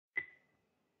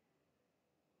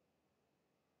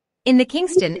In the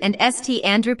Kingston and St.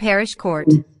 Andrew Parish Court.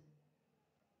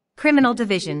 Criminal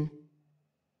Division.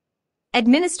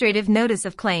 Administrative Notice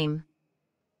of Claim.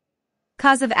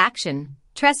 Cause of Action,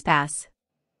 Trespass.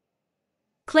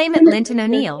 Claimant Linton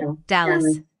O'Neill,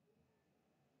 Dallas.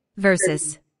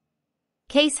 Versus.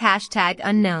 Case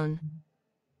 #unknown.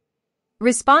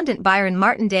 Respondent Byron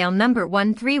Martindale number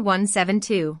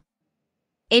 13172.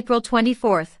 April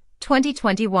 24,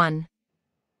 2021.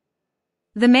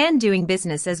 The man doing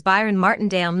business as Byron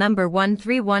Martindale number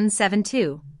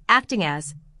 13172, acting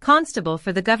as constable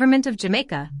for the government of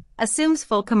Jamaica, assumes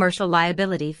full commercial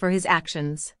liability for his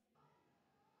actions.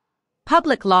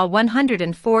 Public Law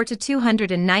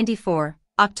 104-294,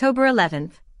 October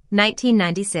 11,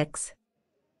 1996.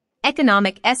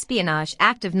 Economic Espionage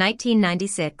Act of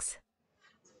 1996.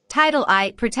 Title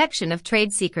I. Protection of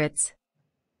Trade Secrets.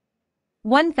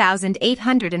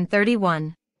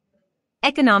 1831.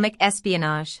 Economic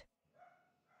Espionage.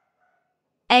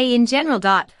 A. In general.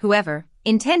 Whoever,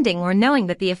 intending or knowing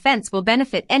that the offense will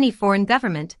benefit any foreign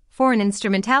government, foreign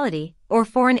instrumentality, or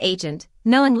foreign agent,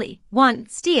 knowingly, 1.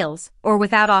 Steals, or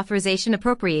without authorization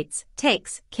appropriates,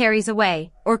 takes, carries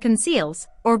away, or conceals,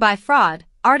 or by fraud,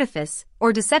 artifice,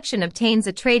 or deception obtains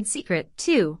a trade secret,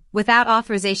 2. Without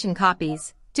authorization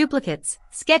copies, duplicates,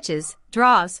 sketches,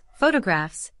 draws,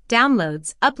 photographs,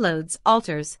 downloads, uploads,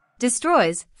 alters,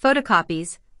 destroys,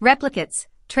 photocopies, replicates,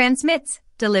 transmits,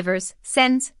 delivers,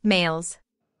 sends, mails,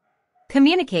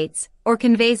 communicates, or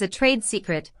conveys a trade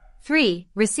secret. 3.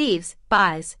 Receives,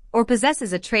 buys, or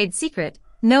possesses a trade secret,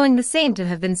 knowing the same to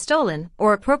have been stolen,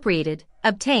 or appropriated,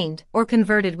 obtained, or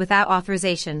converted without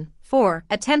authorization. 4.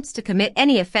 Attempts to commit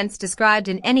any offense described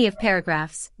in any of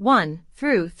paragraphs 1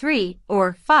 through 3,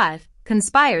 or 5.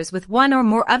 Conspires with one or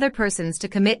more other persons to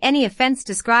commit any offense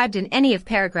described in any of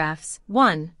paragraphs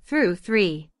 1 through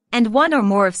 3, and one or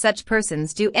more of such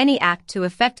persons do any act to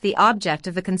effect the object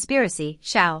of the conspiracy,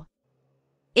 shall,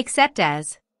 except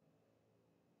as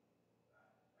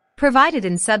provided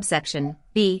in subsection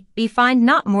B, be fined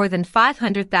not more than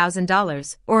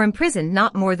 $500,000, or imprisoned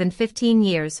not more than 15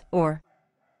 years, or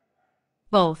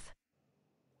both.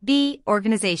 B.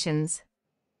 Organizations.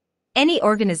 Any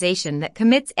organization that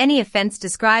commits any offense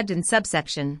described in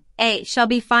subsection A shall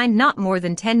be fined not more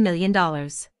than $10 million.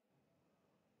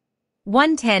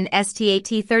 110 Stat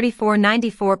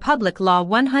 3494 Public Law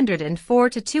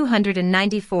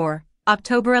 104-294,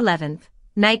 October 11,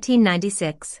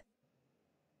 1996.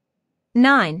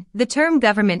 9. The term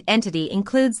government entity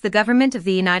includes the government of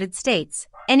the United States,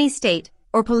 any state,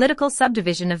 or political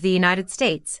subdivision of the United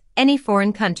States, any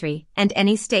foreign country, and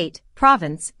any state,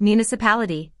 province,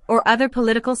 municipality, or other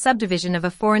political subdivision of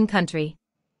a foreign country.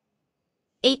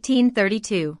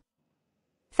 1832.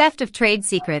 Theft of trade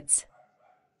secrets.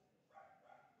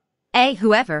 A.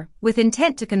 Whoever, with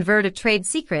intent to convert a trade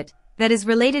secret, that is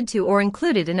related to or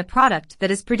included in a product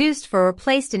that is produced for or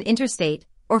placed in interstate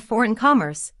or foreign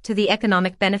commerce, to the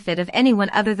economic benefit of anyone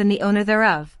other than the owner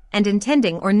thereof, and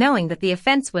intending or knowing that the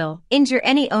offense will injure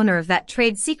any owner of that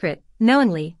trade secret,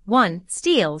 knowingly, 1.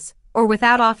 Steals, or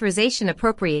without authorization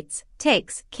appropriates,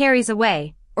 takes, carries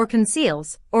away, or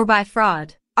conceals, or by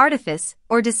fraud, artifice,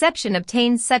 or deception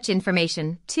obtains such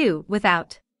information. 2.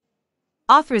 Without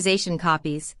authorization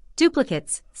copies,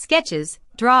 duplicates, sketches,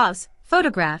 draws,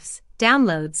 photographs,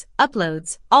 downloads,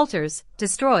 uploads, alters,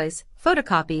 destroys,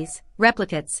 photocopies,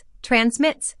 replicates,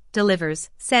 transmits, delivers,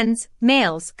 sends,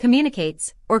 mails,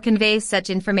 communicates, or conveys such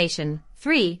information.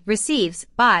 3. Receives,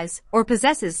 buys, or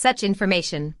possesses such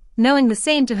information, knowing the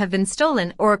same to have been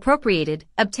stolen or appropriated,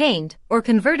 obtained, or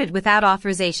converted without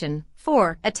authorization.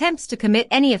 4. Attempts to commit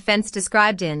any offense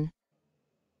described in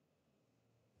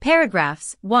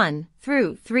paragraphs 1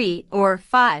 through 3 or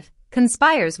 5,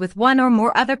 conspires with one or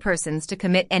more other persons to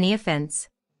commit any offense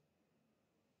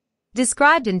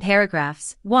described in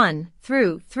paragraphs 1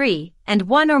 through 3, and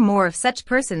one or more of such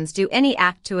persons do any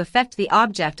act to effect the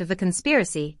object of the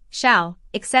conspiracy, shall,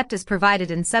 except as provided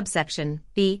in subsection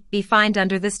B, be fined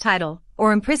under this title,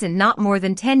 or imprisoned not more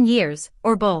than 10 years,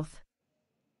 or both.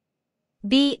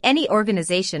 B. Any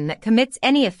organization that commits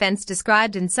any offense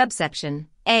described in subsection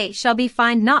A shall be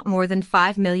fined not more than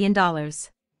 $5 million.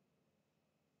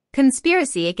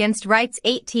 Conspiracy against Rights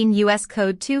 18 U.S.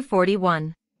 Code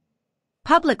 241.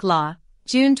 Public Law,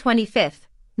 June 25,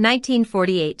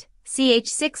 1948, ch.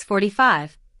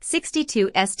 645, 62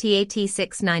 Stat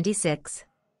 696.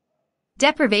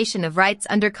 Deprivation of rights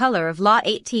under color of law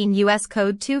 18 U.S.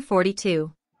 Code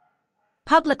 242.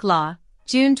 Public Law,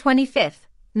 June 25,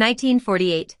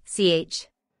 1948, ch.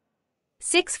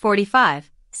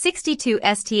 645, 62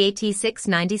 Stat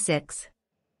 696.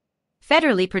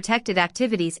 Federally Protected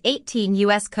Activities 18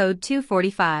 U.S. Code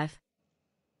 245.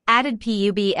 Added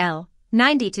PUBL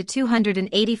 90 to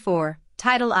 284,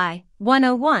 Title I,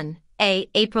 101, A,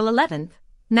 April 11,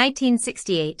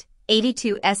 1968,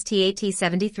 82 Stat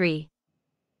 73.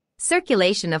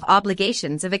 Circulation of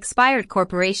Obligations of Expired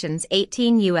Corporations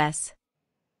 18 U.S.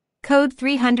 Code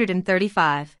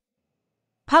 335.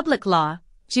 Public Law,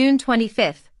 June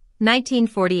 25,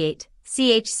 1948,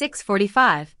 ch.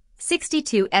 645,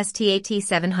 62 Stat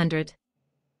 700.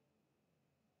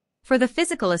 For the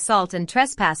physical assault and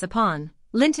trespass upon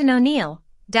Linton O'Neill,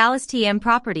 Dallas TM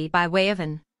property by way of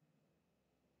an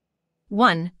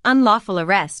 1. Unlawful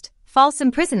arrest, false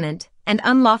imprisonment, and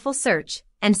unlawful search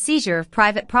and seizure of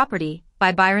private property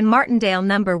by Byron Martindale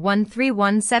No.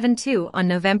 13172 on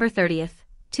November 30,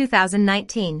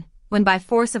 2019, when by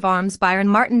force of arms Byron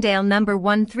Martindale No.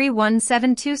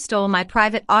 13172 stole my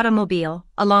private automobile,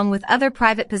 along with other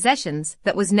private possessions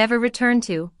that was never returned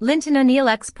to Linton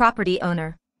O'Neill's property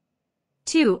owner.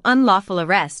 2. Unlawful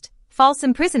arrest, false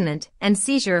imprisonment, and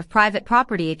seizure of private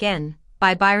property again,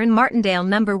 by Byron Martindale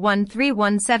No.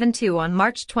 13172 on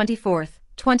March 24,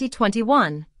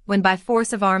 2021, when by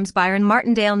force of arms Byron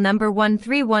Martindale No.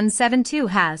 13172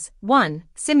 has 1.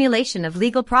 Simulation of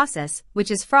legal process,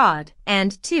 which is fraud,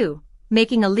 and 2.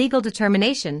 Making a legal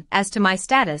determination as to my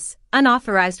status,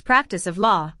 unauthorized practice of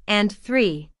law, and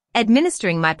 3.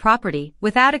 Administering my property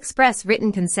without express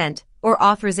written consent or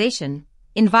authorization,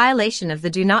 in violation of the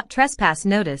Do Not Trespass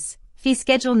Notice, Fee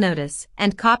Schedule Notice,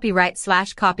 and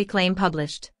Copyright/Copy Claim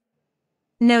published.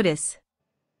 Notice.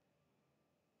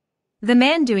 The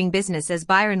man doing business as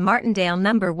Byron Martindale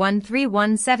No.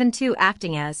 13172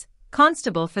 acting as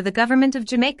Constable for the Government of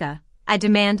Jamaica, I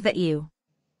demand that you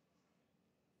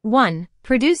 1.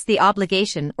 Produce the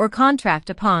obligation or contract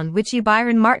upon which you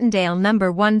Byron Martindale No.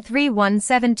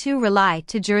 13172 rely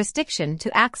to jurisdiction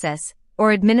to access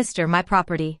or administer my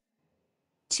property.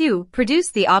 2. Produce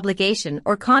the obligation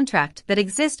or contract that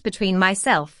exists between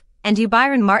myself and you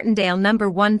Byron Martindale No.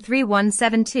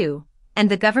 13172 and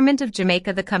the Government of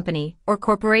Jamaica, the company or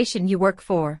corporation you work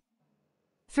for.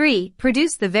 3.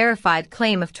 Produce the verified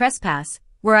claim of trespass,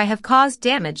 where I have caused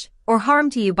damage or harm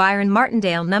to you Byron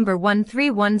Martindale No.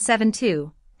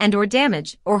 13172, and or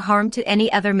damage or harm to any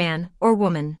other man or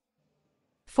woman.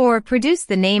 4. Produce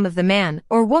the name of the man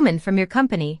or woman from your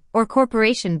company or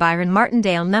corporation Byron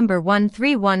Martindale No.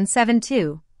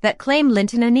 13172 that claim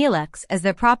Linton O'Neill's as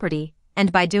their property,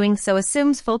 and by doing so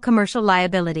assumes full commercial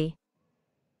liability.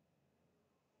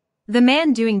 The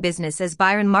man doing business as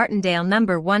Byron Martindale No.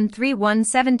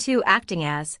 13172 acting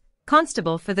as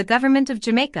Constable for the Government of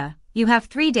Jamaica, you have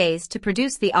 3 days to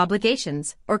produce the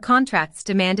obligations or contracts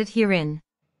demanded herein.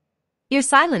 Your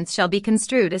silence shall be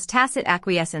construed as tacit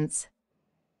acquiescence.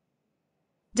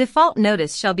 Default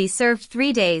notice shall be served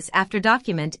 3 days after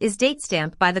document is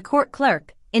date-stamped by the court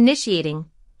clerk, initiating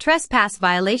trespass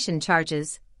violation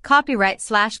charges,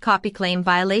 copyright/copy claim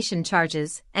violation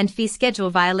charges, and fee schedule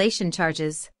violation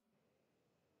charges.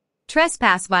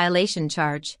 Trespass violation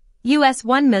charge, US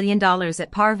 $1 million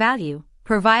at par value,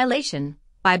 per violation,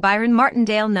 by Byron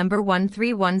Martindale No.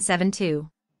 13172.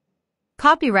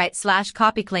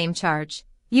 Copyright/copy claim charge,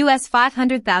 US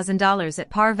 $500,000 at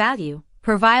par value,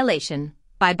 per violation,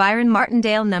 by Byron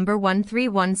Martindale No.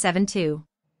 13172.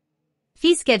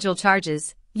 Fee schedule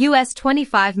charges, US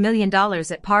 $25 million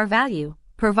at par value,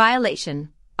 per violation,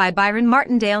 by Byron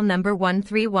Martindale No.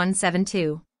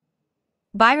 13172.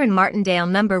 Byron Martindale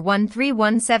No.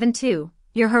 13172,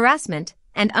 your harassment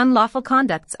and unlawful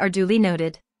conducts are duly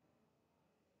noted.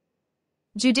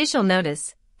 Judicial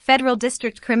notice, federal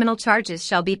district criminal charges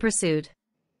shall be pursued.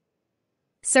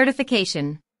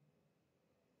 Certification.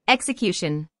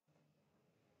 Execution.